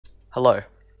Hello.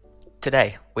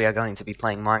 Today, we are going to be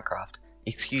playing Minecraft.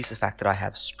 Excuse the fact that I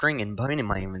have string and bone in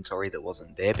my inventory that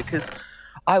wasn't there because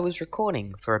I was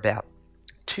recording for about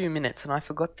 2 minutes and I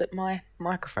forgot that my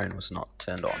microphone was not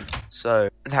turned on. So,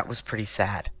 that was pretty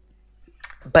sad.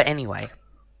 But anyway,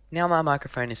 now my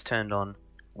microphone is turned on,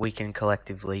 we can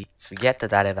collectively forget that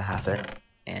that ever happened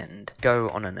and go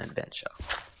on an adventure.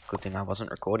 Good thing I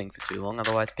wasn't recording for too long,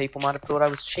 otherwise people might have thought I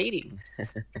was cheating.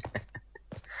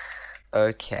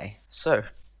 Okay, so,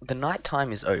 the night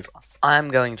time is over. I'm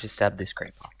going to stab this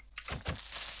creeper.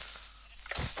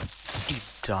 You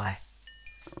die.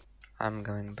 I'm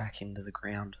going back into the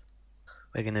ground.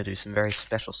 We're going to do some very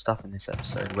special stuff in this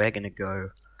episode. We're going to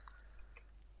go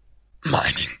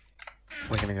mining.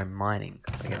 We're going to go mining.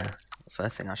 The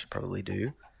first thing I should probably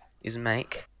do is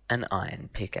make an iron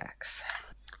pickaxe.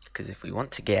 Because if we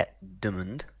want to get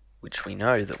diamond, which we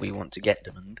know that we want to get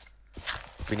diamond,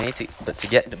 but to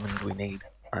get diamond we need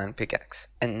iron pickaxe.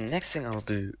 And the next thing I'll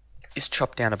do is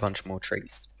chop down a bunch more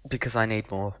trees, because I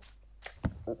need more.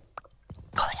 Oh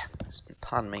yeah.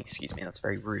 Pardon me, excuse me, that's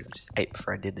very rude. I just ate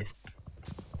before I did this.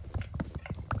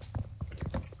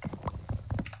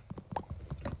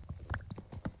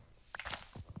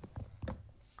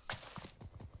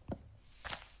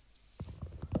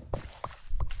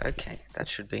 Okay, that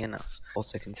should be enough.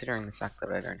 Also, considering the fact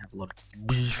that I don't have a lot of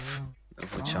beef,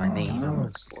 of which I need, I'm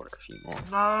going to slaughter a few more.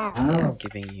 Yeah,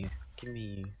 give me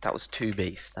you. That was 2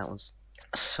 beef. That was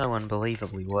so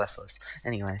unbelievably worthless.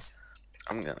 Anyway,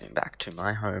 I'm going back to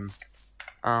my home.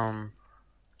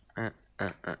 There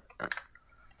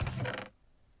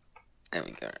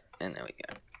we go, and there we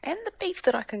go. And the beef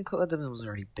that I can cook, there was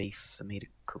already beef for me to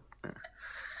cook.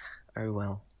 Oh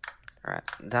well. Alright,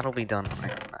 that'll be done when I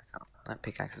come back up. That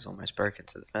pickaxe is almost broken,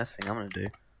 so the first thing I'm going to do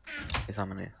is I'm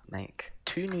going to make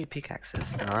 2 new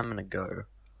pickaxes, and I'm going to go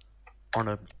on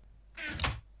a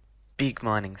big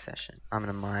mining session. I'm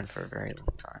going to mine for a very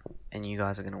long time, and you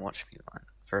guys are going to watch me mine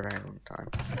for a very long time.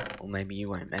 Or maybe you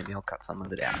won't, maybe I'll cut some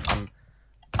of it out. I'm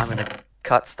going to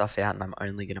cut stuff out, and I'm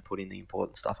only going to put in the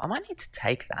important stuff. I might need to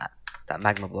take that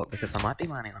magma block, because I might be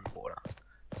mining underwater.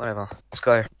 Whatever, let's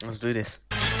go, let's do this.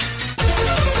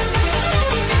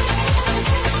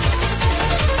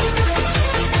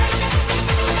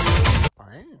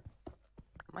 Iron?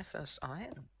 My first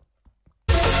iron.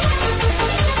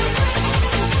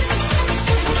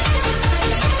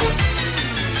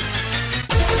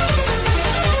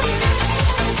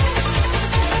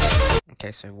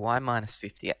 Okay, so y minus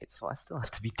 58, so I still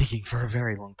have to be digging for a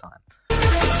very long time.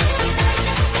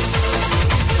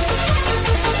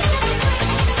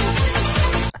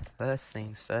 First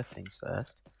things first.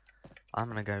 I'm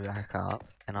gonna go back up,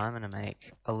 and I'm gonna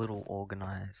make a little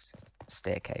organized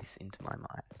staircase into my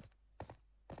mine.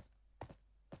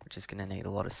 Which is gonna need a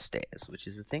lot of stairs, which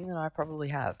is a thing that I probably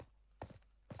have.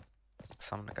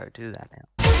 So I'm gonna go do that now.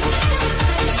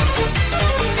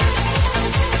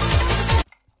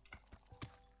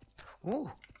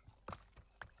 Ooh!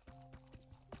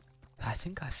 I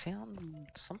think I found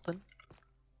something.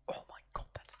 Oh my god,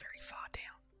 that's very far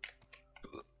down.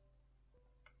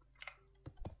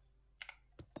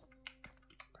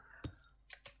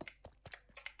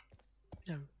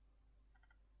 No.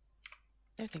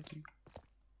 No, thank you.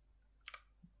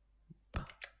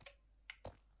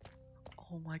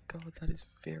 Oh my god, that is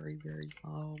very, very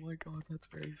far. Oh my god, that's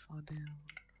very far down.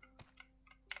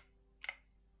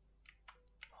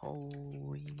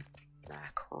 Holy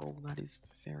mackerel, that is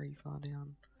very far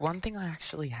down. One thing I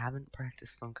actually haven't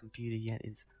practiced on computer yet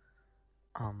is,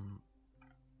 no,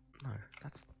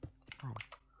 that's wrong.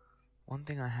 One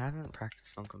thing I haven't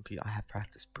practiced on computer, I have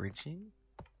practiced bridging,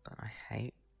 but I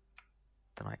hate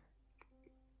that I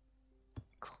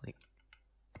click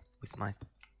with my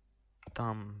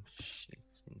thumb shift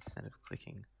instead of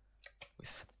clicking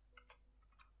with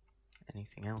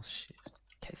anything else shift.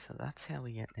 Okay, so that's how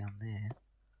we get down there.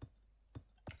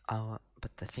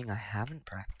 But the thing I haven't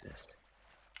practiced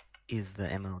is the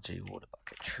MLG water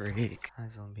bucket trick. Hi,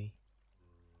 zombie.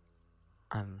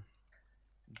 I'm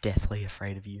deathly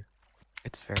afraid of you.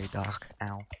 It's very dark.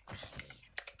 Ow.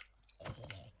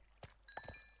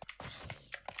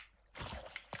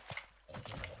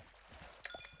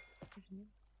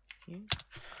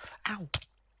 Ow!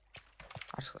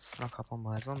 I just got snuck up on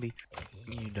by a zombie.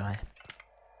 You die.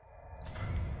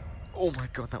 Oh my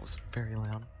god, that was very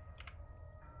loud.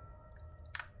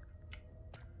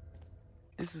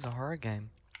 This is a horror game.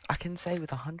 I can say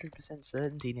with 100%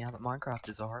 certainty now that Minecraft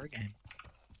is a horror game.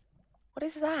 What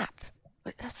is that?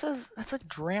 That's a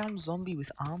drowned zombie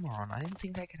with armor on. I didn't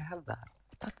think they could have that.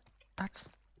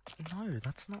 That's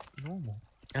not normal.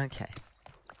 Okay,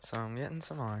 so I'm getting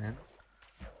some iron.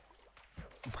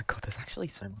 Oh my god, there's actually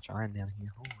so much iron down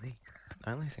here. Holy.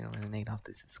 The only thing I'm going to need after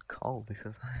this is coal,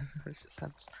 because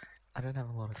I don't have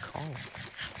a lot of coal.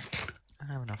 I don't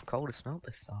have enough coal to smelt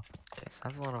this stuff. Okay, so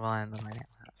that's a lot of iron that I now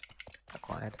have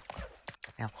acquired.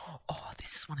 Now, oh,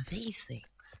 this is one of these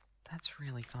things. That's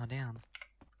really far down.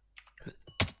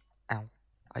 Ow.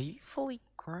 Are you fully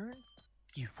grown?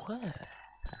 You were.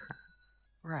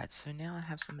 Right, so now I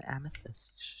have some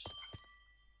amethyst.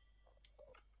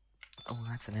 Oh,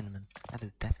 that's an enderman. That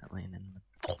is definitely an enderman.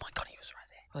 Oh my god, he was right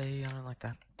there. Hey, I don't like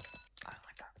that. I don't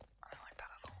like that. I don't like that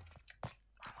at all.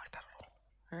 I don't like that at all.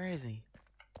 Where is he?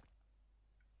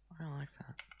 I don't like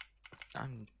that.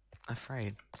 I'm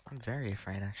afraid. I'm very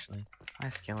afraid, actually. Hi,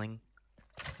 Skilling.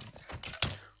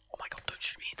 Oh my god, don't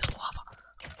shoot me into the lava.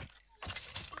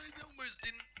 I almost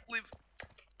didn't live.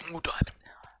 Oh, diamond.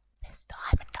 There's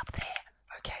diamond up there.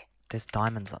 Okay, there's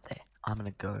diamonds up there. I'm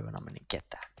gonna go and I'm gonna get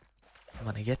that. I'm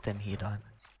gonna get them here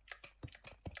diamonds.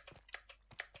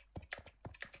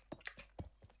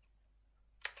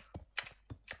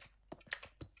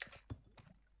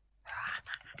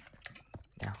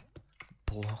 Now,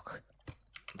 block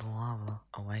the lava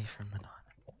away from the diamond.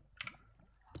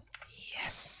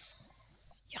 Yes!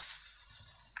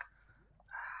 Yes!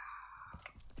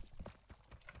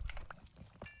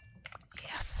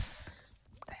 Yes!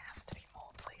 There has to be more.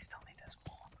 Please tell me there's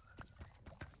more.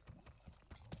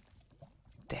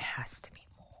 There has to be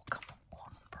more. Come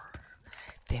on, bro.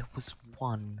 There was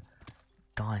one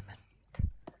diamond.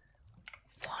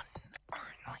 One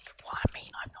only. Well, I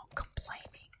mean, I'm not complaining.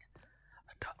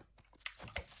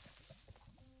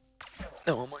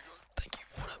 Oh my god, thank you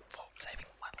for saving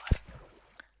my life.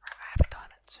 Right, I have a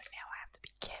diamond, so now I have to be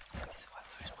careful, because if I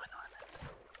lose my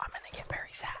diamond, I'm gonna get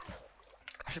very sad.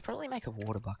 I should probably make a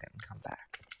water bucket and come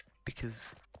back,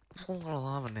 because there's a lot of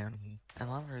lava down here, and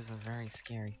lava is a very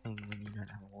scary thing when you don't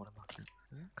have a water bucket.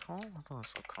 Is it coal? I thought I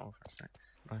saw coal for a sec.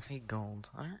 But I see gold.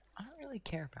 I don't really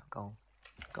care about gold.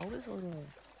 Gold is a little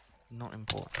not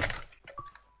important.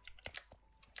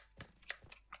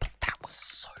 But that was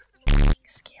so fucking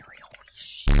scary, holy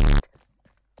shit.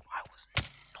 I was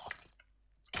not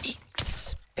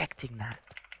expecting that.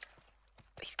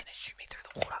 He's gonna shoot me through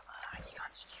the water.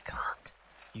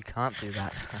 You can't do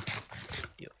that.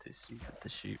 You're too stupid to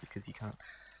shoot because you can't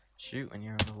shoot when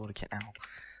you're underwater.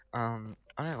 Ow.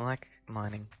 I don't like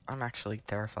mining. I'm actually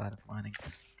terrified of mining.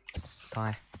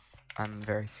 Die. I'm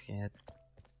very scared.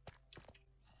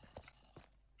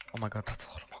 Oh my god, that's a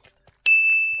lot of monsters.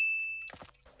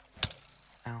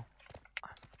 Ow.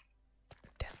 I'm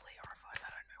deathly horrified. I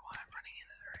don't know why I'm running in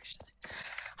the direction.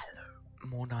 Hello.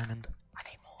 More diamond. I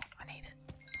need more. I need it.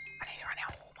 I need it right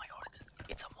now. Oh my god,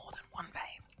 it's a more than one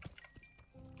vein.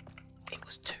 It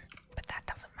was two, but that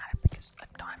doesn't matter because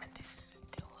a diamond is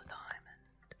still a diamond.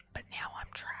 But now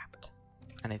I'm trapped.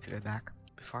 I need to go back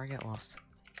before I get lost.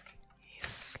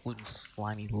 His little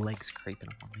slimy legs creeping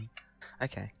up on me.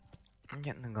 Okay. I'm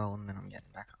getting the gold and then I'm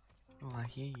getting back up. Oh, I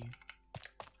hear you.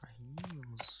 I hear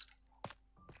yours.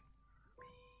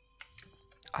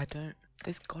 I don't...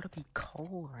 There's gotta be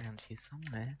coal around here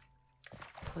somewhere.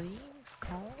 Please?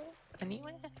 Coal?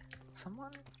 Anywhere?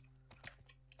 Someone?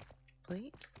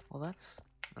 Please? Well, that's...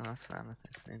 Oh, that's the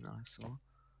amethyst thing that I saw.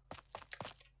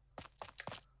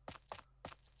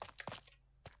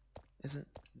 Is it...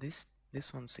 This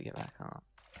one's to get back up.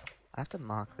 I have to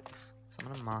mark this. So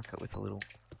I'm gonna mark it with a little...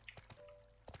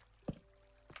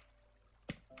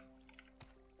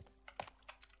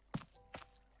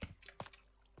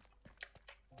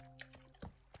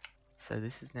 So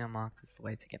this is now marked as the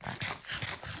way to get back up.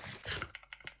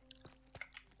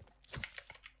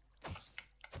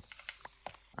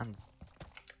 I'm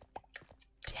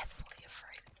deathly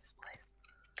afraid of this place.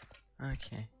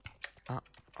 Okay. Up,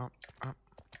 up, up.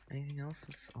 Anything else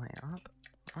that's way up?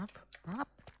 Up, up,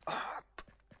 up. Up.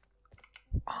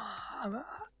 I don't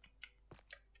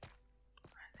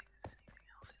think there's anything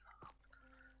else in the up.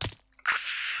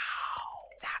 Ow!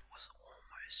 That was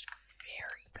almost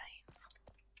very painful.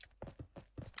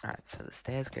 Alright, so the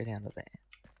stairs go down to there.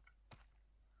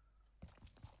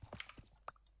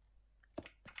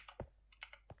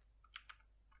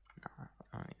 No,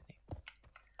 I don't even need this.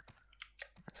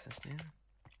 That's this now.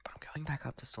 But I'm going back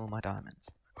up to store my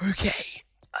diamonds. Okay,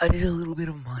 I did a little bit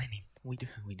of mining. We do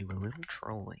a little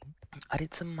trolling. I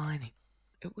did some mining.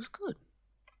 It was good.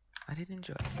 I did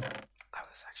enjoy it. I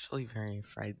was actually very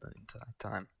afraid the entire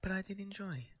time, but I did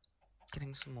enjoy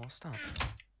getting some more stuff.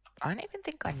 I don't even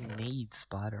think I need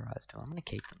spider eyes, do I? I'm gonna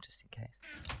keep them just in case.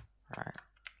 Alright.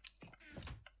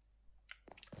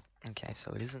 Okay,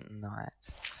 so it isn't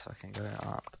night, so I can go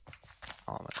up.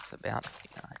 Oh, but it's about to be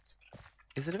night.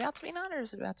 Is it about to be night or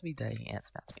is it about to be day? Yeah, it's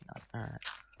about to be night. Alright.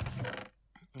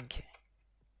 Okay.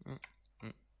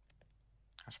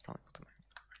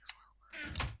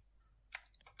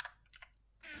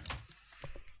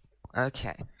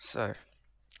 Okay, so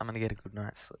I'm gonna get a good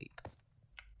night's sleep.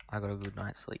 I got a good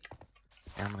night's sleep.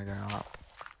 Now I'm gonna go up.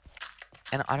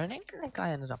 And I don't even think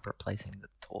I ended up replacing the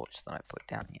torch that I put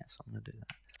down here, so I'm gonna do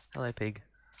that. Hello, pig.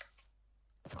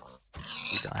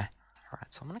 You die.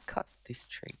 Alright, so I'm gonna cut this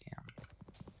tree down.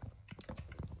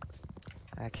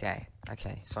 Okay,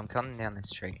 so I'm cutting down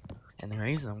this tree. And the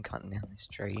reason I'm cutting down this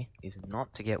tree is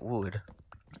not to get wood,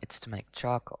 it's to make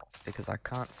charcoal. Because I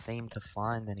can't seem to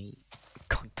find any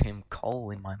goddamn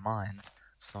coal in my mines.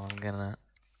 So I'm gonna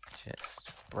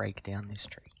just break down this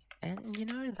tree. And you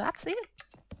know, that's it.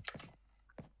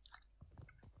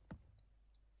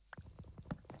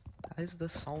 That is the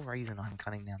sole reason I'm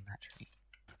cutting down that tree.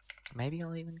 Maybe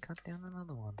I'll even cut down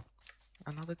another one.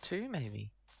 Another two,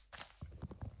 maybe.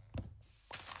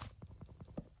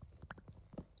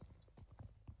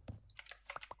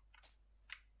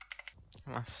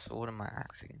 My sword and my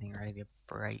axe are getting ready to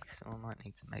break, so I might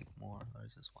need to make more of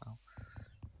those as well.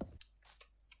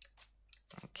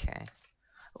 Okay.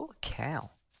 Oh, a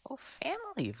cow. Oh,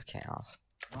 family of cows.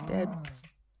 Dead.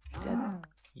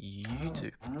 You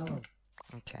too.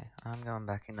 Okay, I'm going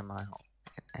back into my hole.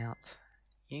 Get out.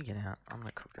 You get out. I'm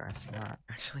gonna cook the rest of that.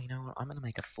 Actually, you know what? I'm gonna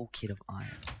make a full kit of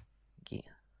iron gear,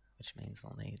 which means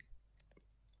I'll need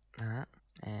that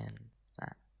and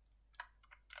that.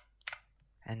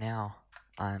 And now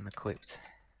I'm equipped.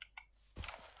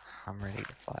 I'm ready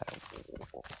to fight a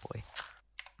war, boy.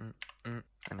 And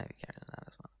maybe carry that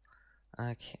as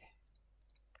well. Okay.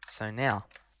 So now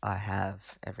I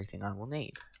have everything I will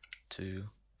need to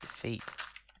defeat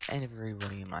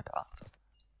everybody in my path.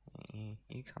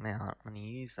 You come out. I'm going to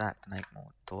use that to make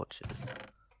more torches.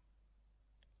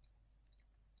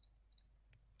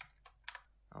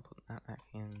 I'll put that back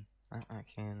in,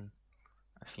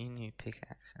 a few new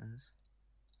pickaxes.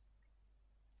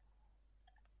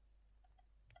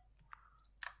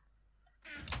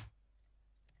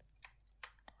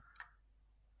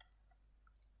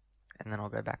 And then I'll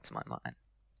go back to my mine.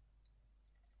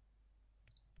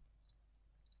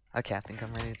 Okay, I think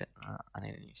I'm ready to, I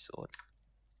need a new sword.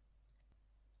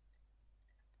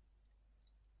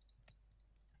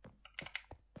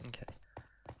 Okay.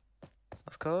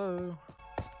 Let's go!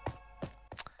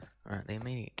 Alright, the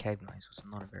immediate cave noise was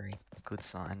not a very good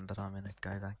sign, but I'm gonna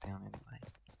go back down anyway.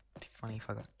 It'd be funny if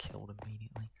I got killed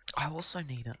immediately. I also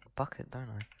need a bucket, don't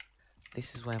I?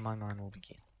 This is where my mine will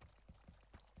begin.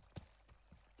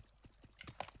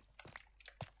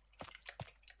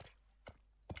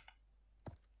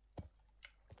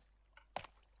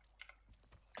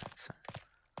 So,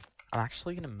 I'm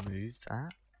actually gonna move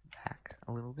that back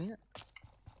a little bit.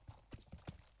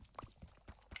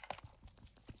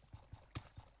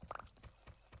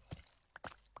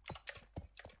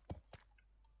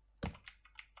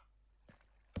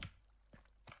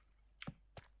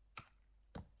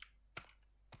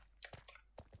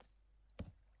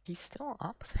 He's still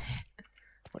up there.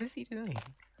 What is he doing?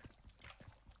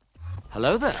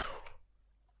 Hello there.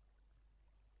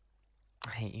 I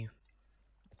hate you.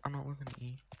 I'm not looking at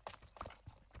you.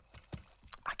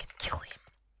 I can kill him.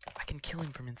 I can kill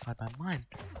him from inside my mine.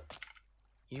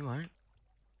 You won't.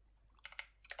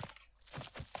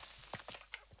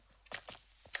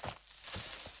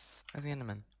 Where's the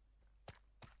Enderman?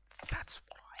 That's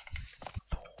what I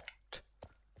thought.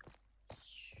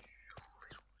 You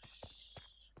little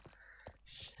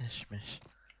shishmish.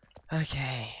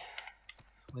 Okay.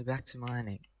 We're back to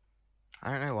mining.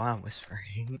 I don't know why I'm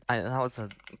whispering. That was a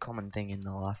common thing in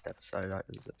the last episode,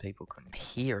 was that people couldn't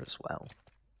hear as well.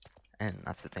 And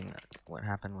that's the thing that what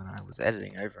happened when I was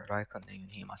editing over it. I couldn't even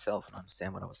hear myself and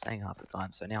understand what I was saying half the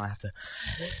time. So now I have to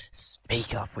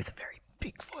speak up with a very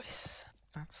big voice.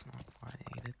 That's not what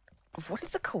I needed. What did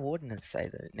the coordinates say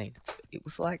that it needed to? It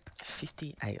was like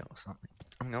 58 or something.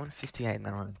 I'm going to 58 and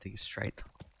then I'm going to dig a straight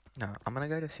tunnel. No, I'm going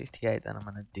to go to 58, then I'm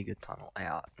going to dig a tunnel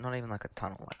out. Not even like a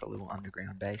tunnel, like a little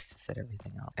underground base to set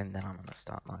everything up. And then I'm going to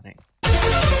start mining.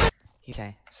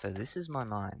 Okay, so this is my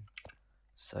mine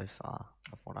so far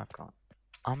of what I've got.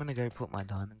 I'm going to go put my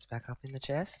diamonds back up in the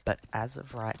chest. But as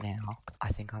of right now,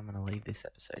 I think I'm going to leave this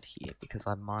episode here because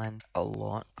I've mined a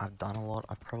lot. I've done a lot.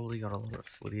 I've probably got a lot of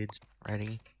footage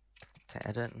ready to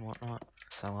edit and whatnot.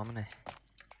 So I'm going to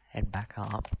head back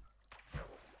up.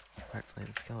 Hopefully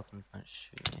the skeletons don't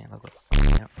shoot me and I've got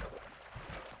to out.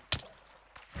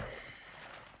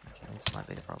 Okay, this might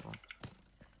be the problem.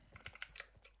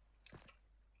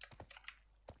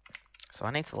 So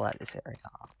I need to light this area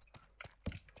up.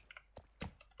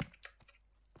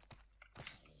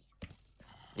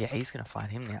 Yeah, he's gonna fight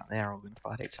him now. They're all gonna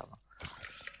fight each other.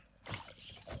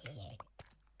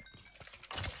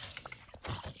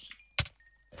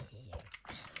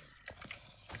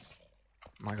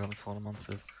 my god, it's a lot of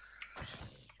monsters.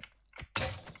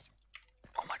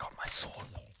 Oh my god, my sword.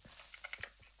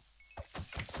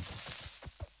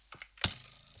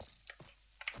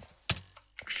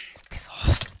 Piss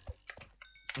off.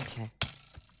 Okay.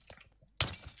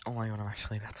 Oh my god, I'm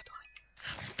actually about to die.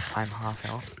 I'm half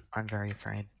health. I'm very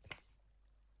afraid.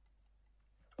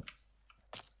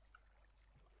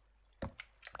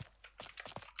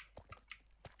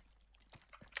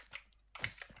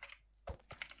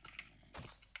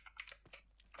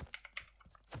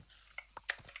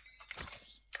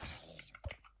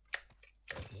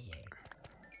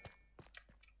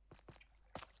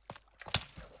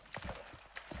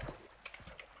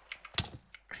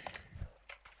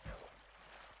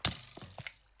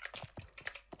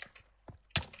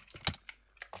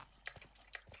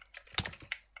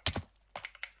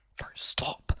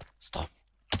 Stop! Stop!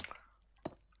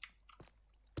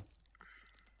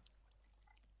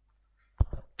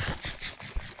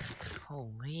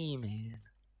 Holy man.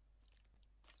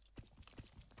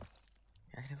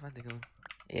 I can find the go.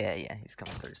 Yeah, he's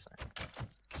coming through soon.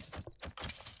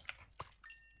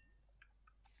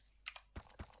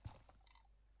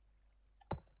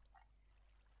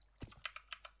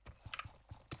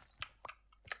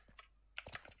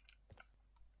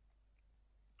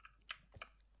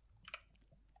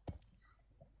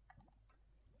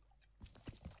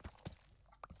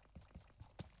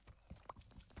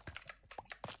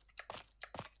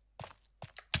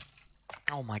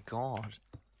 Oh my god.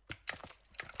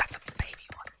 That's a baby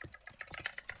one.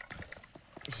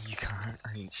 You can't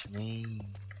reach me.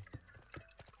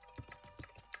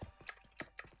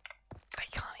 They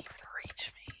can't even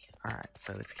reach me. Alright,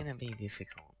 so it's gonna be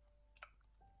difficult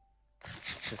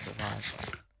to survive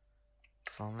that.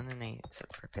 So I'm gonna need to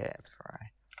prepare before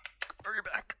I go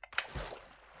back.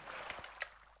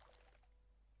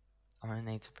 I'm gonna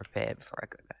need to prepare before I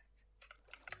go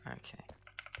back. Okay.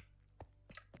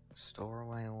 Store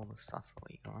away all the stuff that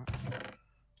we got.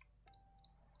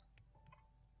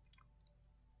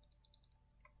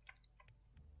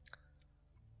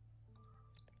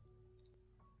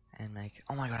 And make...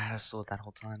 Oh my god, I had a sword that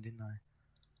whole time, didn't I?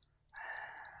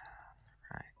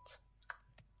 Right.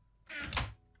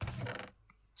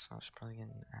 So I should probably get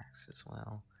an axe as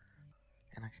well.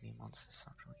 And I can eat monsters, so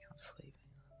I probably can't sleep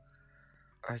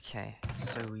either. Okay,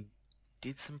 so we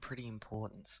did some pretty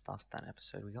important stuff that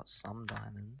episode. We got some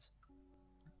diamonds.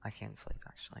 I can't sleep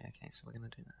actually. Okay, so we're gonna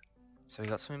do that. So we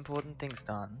got some important things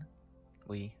done.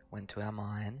 We went to our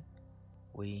mine.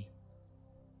 We,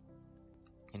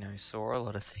 you know, saw a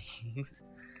lot of things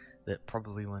that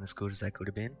probably weren't as good as they could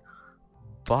have been.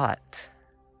 But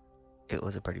it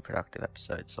was a pretty productive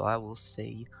episode. So I will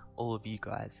see all of you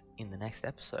guys in the next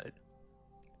episode.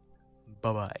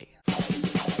 Bye-bye.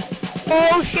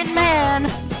 Ocean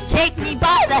man, take me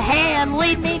by the hand,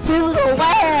 lead me to the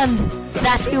land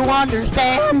that you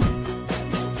understand.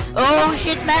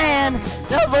 Ocean man,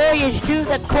 the voyage to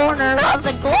the corner of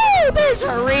the globe is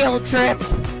a real trip.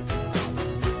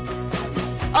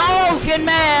 Ocean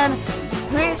man,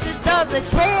 princess of the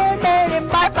tan and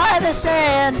imbibed by the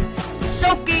sand,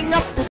 soaking up